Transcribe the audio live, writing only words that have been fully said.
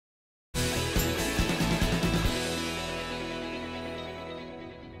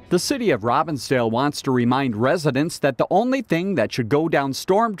The city of Robbinsdale wants to remind residents that the only thing that should go down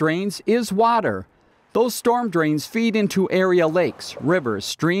storm drains is water. Those storm drains feed into area lakes, rivers,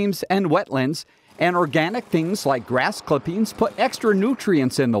 streams, and wetlands, and organic things like grass clippings put extra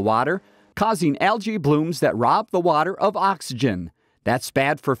nutrients in the water, causing algae blooms that rob the water of oxygen. That's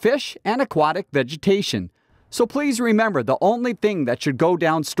bad for fish and aquatic vegetation. So please remember, the only thing that should go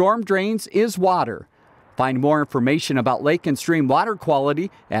down storm drains is water. Find more information about lake and stream water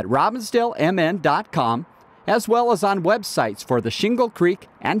quality at robbinsdalemn.com, as well as on websites for the Shingle Creek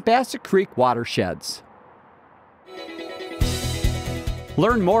and Bassett Creek watersheds.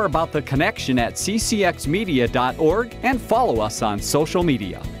 Learn more about the connection at ccxmedia.org and follow us on social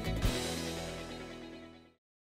media.